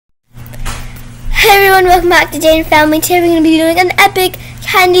Hey everyone, welcome back to Jane Family. Today we're going to be doing an epic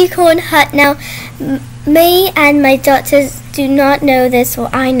candy corn hut. Now, me and my daughters do not know this, or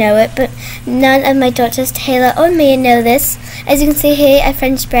I know it, but none of my daughters, Taylor or Mia, know this. As you can see here, I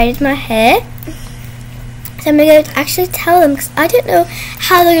French braided my hair. So I'm going to actually tell them, because I don't know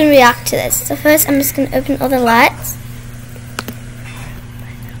how they're going to react to this. So first, I'm just going to open all the lights.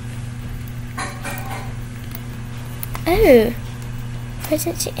 Oh, why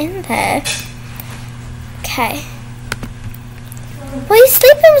isn't she in there? Okay. Why are you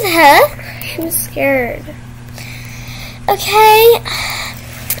sleeping with her? I'm scared. Okay.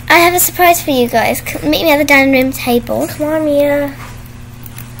 I have a surprise for you guys. Meet me at the dining room table. Come on, Mia.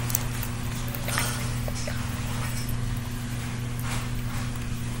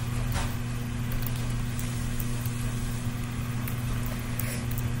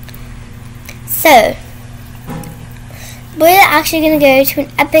 So, we're actually going to go to an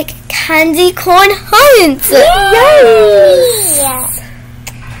epic candy corn hunt! Yes!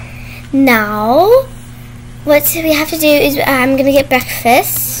 Now, what we have to do is I'm going to get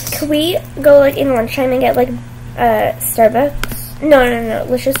breakfast. Could we go like in lunchtime and get like Starbucks? No.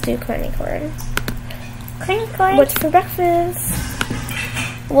 Let's just do candy corn. Candy corn? What's for breakfast?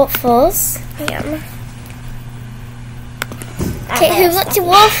 Waffles. Yum. Okay, who wants a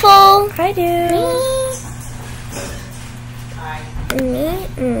waffle? I do. Me.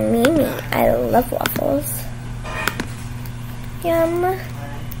 I love waffles. Yum.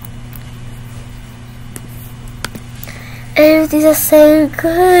 Oh, these are so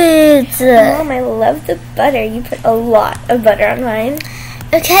good. Mom, I love the butter. You put a lot of butter on mine.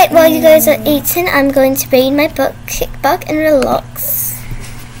 Okay, while you guys are eating, I'm going to read my book, Kickback and Relax.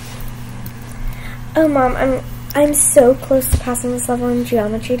 Oh, Mom, I'm so close to passing this level in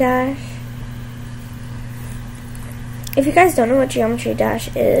Geometry Dash. If you guys don't know what Geometry Dash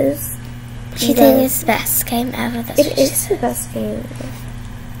is, She thinks it's the best game ever. That's it is the best game.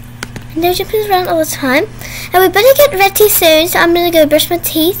 No jumping around all the time. And we better get ready soon, so I'm gonna go brush my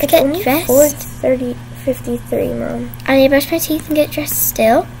teeth, It's get only dressed. 4:53, Mom. I need to brush my teeth and get dressed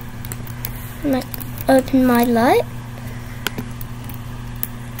still. I'm like, open my light.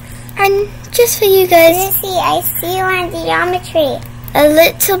 And just for you guys, Lucy, I see you on geometry. a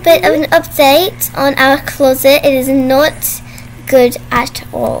little bit of an update on our closet. It is not good at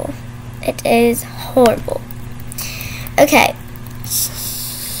all. It is horrible. Okay.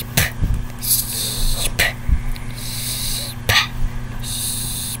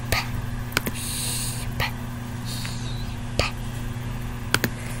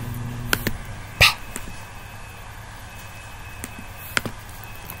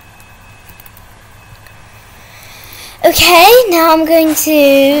 Okay, now I'm going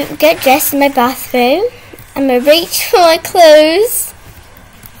to get dressed in my bathroom. I'm going to reach for my clothes.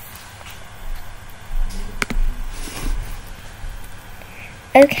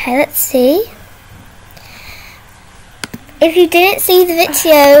 Okay, let's see. If you didn't see the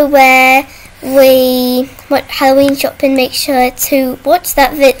video where we went Halloween shopping, make sure to watch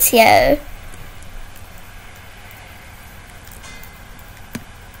that video.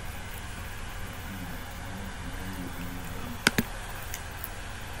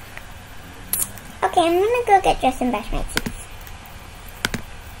 Okay, I'm gonna go get dressed and brush my teeth.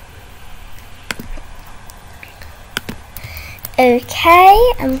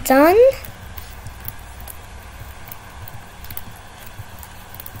 Okay, I'm done.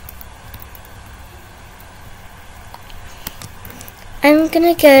 I'm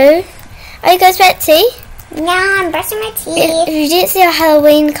gonna go. Are you guys ready? No, I'm brushing my If teeth. you didn't see our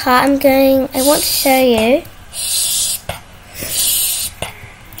Halloween cart, I want to show you.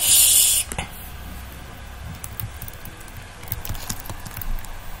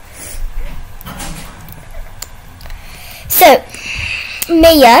 So,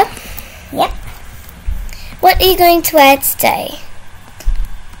 Mia, Yep. what are you going to wear today?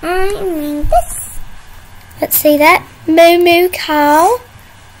 I'm wearing this. Let's see that. Moo cow.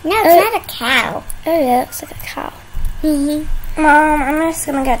 No, it's not a cow. Oh yeah, looks like a cow. Mom, I'm just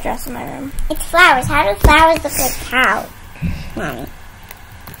gonna get dressed in my room. It's flowers. How do flowers look like cow? Mommy.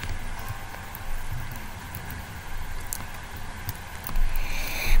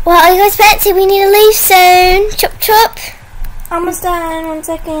 Well, are you guys ready? We need to leave soon. Chop chop. Almost done. 1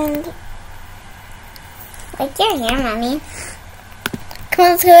 second. Like your hair, Mommy. Come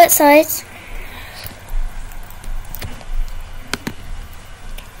on, let's go outside.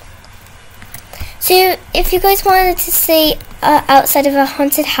 So, if you guys wanted to see outside of a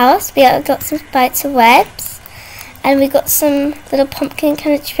haunted house, we have got some spider webs, and we got some little pumpkin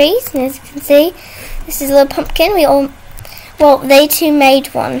kind of trees. And as you can see, this is a little pumpkin. Well, they two made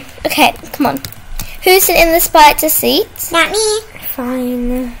one. Okay, come on. Who's sitting in the spider seat? Not me.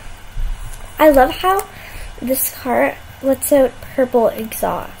 Fine. I love how this car lets out purple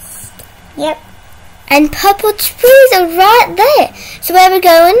exhaust. Yep. And purple trees are right there. So where are we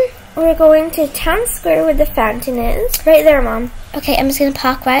going? We're going to Town Square where the fountain is. Right there, Mom. Okay, I'm just going to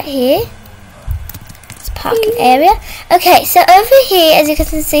park right here. It's a parking area. Okay, so over here, as you can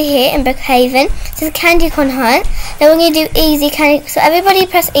see here in Brookhaven, this is a candy corn hunt. Then we're going to do easy candy. So everybody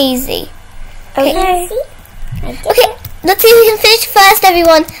press easy. Okay. Okay, let's see who can finish first,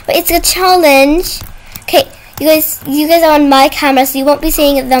 everyone. But it's a challenge. Okay, you guys are on my camera, so you won't be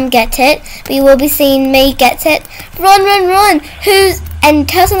seeing them get it, but you will be seeing me get it. Run, run, run! And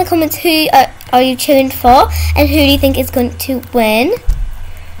tell us in the comments who are you cheering for, and who do you think is going to win?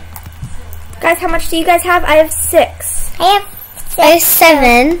 Guys, how much do you guys have? I have 6. I have 6. I have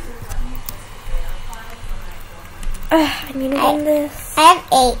 7. I need to win this. I have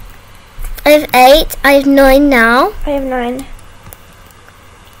 8. I have 8. I have 9 now. I have 9.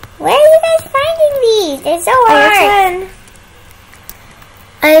 Where are you guys finding these? They're so I hard. have 10.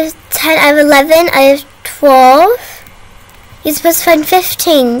 I have 10. I have 11. I have 12. You're supposed to find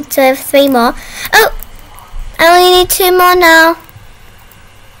 15, so I have 3 more. Oh! I only need 2 more now.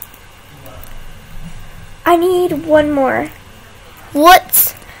 I need 1 more.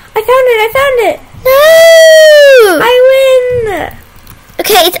 What? I found it! No! I win!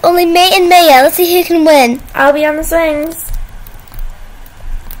 Okay, it's only me and Maya. Let's see who can win. I'll be on the swings.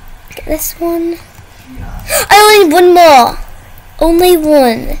 Get this one. I only need 1 more. Only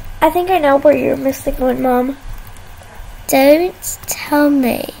 1. I think I know where you're missing one, Mom. Don't tell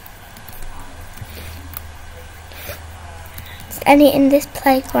me. Is any in this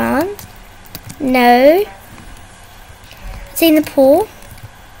playground? No. Is he in the pool?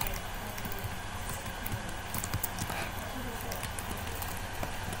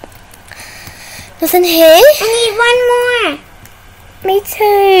 Nothing here? I need 1 more. Me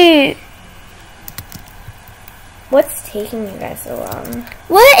too. What's taking you guys so long?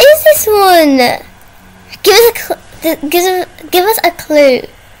 Where is this one? Give us a clue.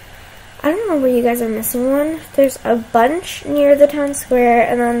 I don't know where you guys are missing one. There's a bunch near the town square,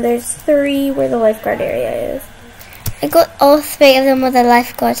 and then there's 3 where the lifeguard area is. I got all 3 of them where the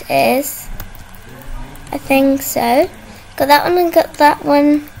lifeguard is. I think so. Got that one and got that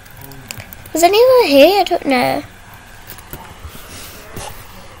one. Was anyone here? I don't know.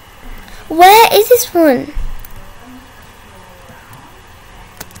 Where is this one?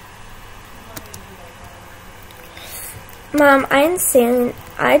 Mom,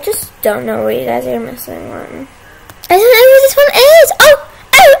 I just don't know where you guys are missing one. I don't know where this one is. Oh!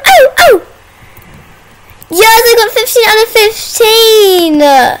 Oh! Oh! Oh! Yes, I got 15 out of 15.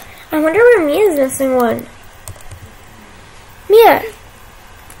 I wonder where Mia's missing one. Mia.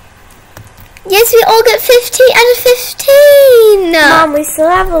 Yes, we all got 15 out of 15. Mom, we still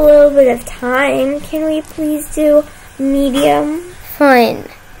have a little bit of time. Can we please do medium? Fine.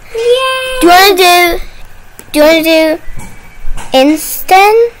 Yay! Do you want to do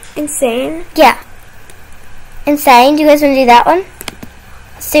instant? Insane. Yeah. Insane. Do you guys want to do that one?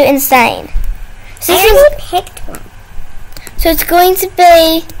 Let's do insane. So, I already picked one. so it's going to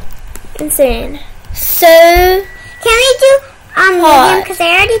be Insane. so Can we do medium? Hard. Because I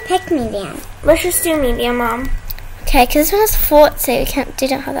already picked medium. Let's just do medium, Mom. okay. Because this one has 4, so we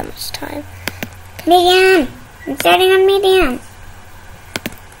don't have that much time. Medium. I'm starting on medium.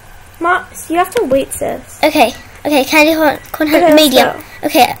 Mom, so you have to wait, sis. Okay. Okay. Candy corn hunt Okay, let's medium. go.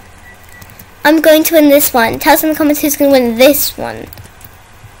 Okay. I'm going to win this one. Tell us in the comments who's going to win this one.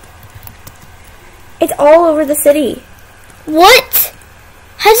 It's all over the city. What?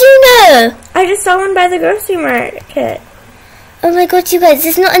 How do you know? I just saw one by the grocery market. Oh my god, you guys,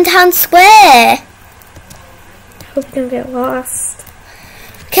 it's not in town square. Hope you don't get lost.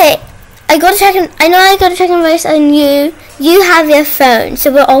 Okay, I know I gotta check and race on you. You have your phone,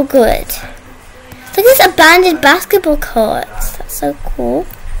 so we're all good. Look at this abandoned basketball court. That's so cool.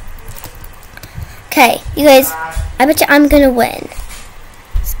 Okay, you guys, I bet you I'm gonna win.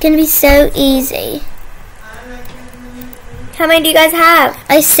 It's gonna be so easy. How many do you guys have?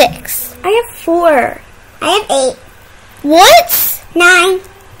 I have 6. I have 4. I have 8. What? 9.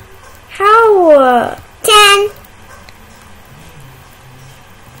 How?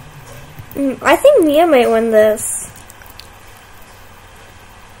 10. I think Mia might win this.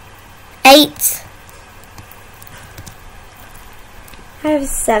 8. I have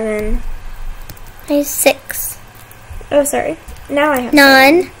 7. I have 6. Oh, sorry. Now I have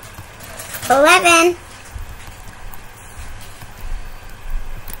 9. 11.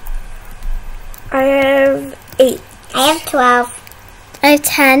 I have 8. I have 12. I have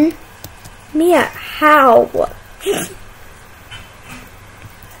 10. Mia, How?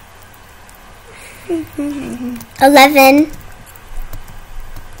 11.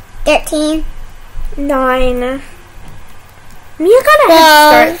 13. 9. Mia got a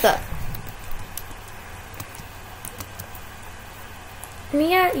 12. head start though.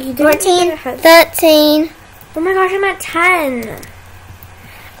 Mia, you didn't 14. get a head. 13. Oh my gosh, I'm at 10.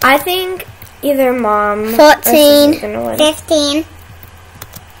 I think either Mom 14. or Susie's gonna win. 15.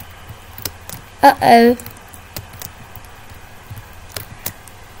 Uh-oh.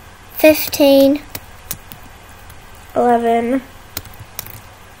 15. 11.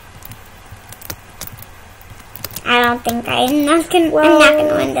 I don't think I'm not gonna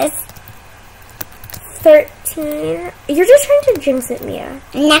win this. 13. You're just trying to jinx it, Mia.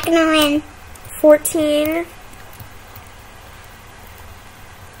 I'm not gonna win. 14.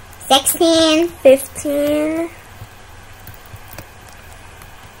 16. 15.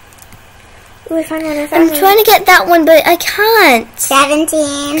 Ooh, I found one. I'm trying to get that one, but I can't.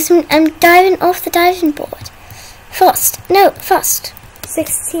 17. 'Cause I'm diving off the diving board. Fast. No, fast.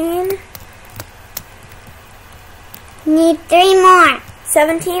 16. Need 3 more.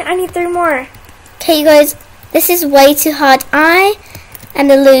 17. I need 3 more. Okay, you guys, this is way too hard. I am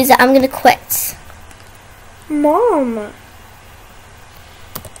the loser. I'm going to quit. Mom.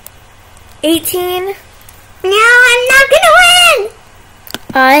 18. No, I'm not gonna win.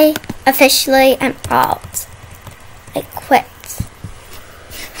 I officially am out. I quit.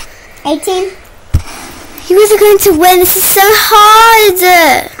 18. You guys are going to win. This is so hard.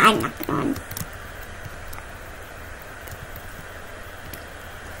 I'm not gonna win.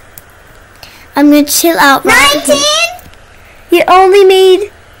 I'm going to chill out. 19. You only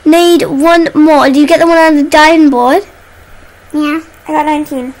need one more. Do you get the one on the diving board? Yeah. I got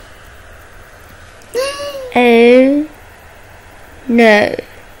 19. Oh no.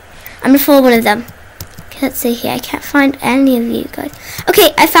 I'm gonna follow one of them. Okay, let's see here. I can't find any of you guys.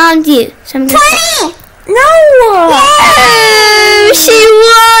 Okay, I found you. So I'm gonna 20. No! Oh, she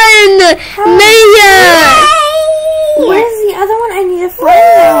won! Maya! Where's the other one? I need to find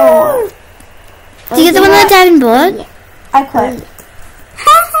now. Do you get the one on the diving board? I quit.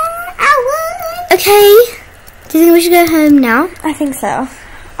 I Okay. Do you think we should go home now? I think so.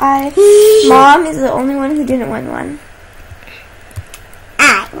 Mom is the only one who didn't win one. won.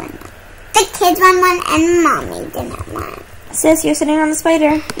 I won. The kids won one and Mommy didn't win. Sis, you're sitting on the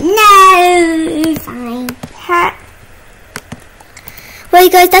spider. No. Fine. Hat. Well,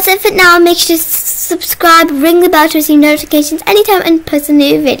 you guys, that's it for now. Make sure to subscribe, ring the bell to receive notifications anytime I post a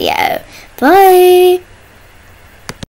new video. Bye.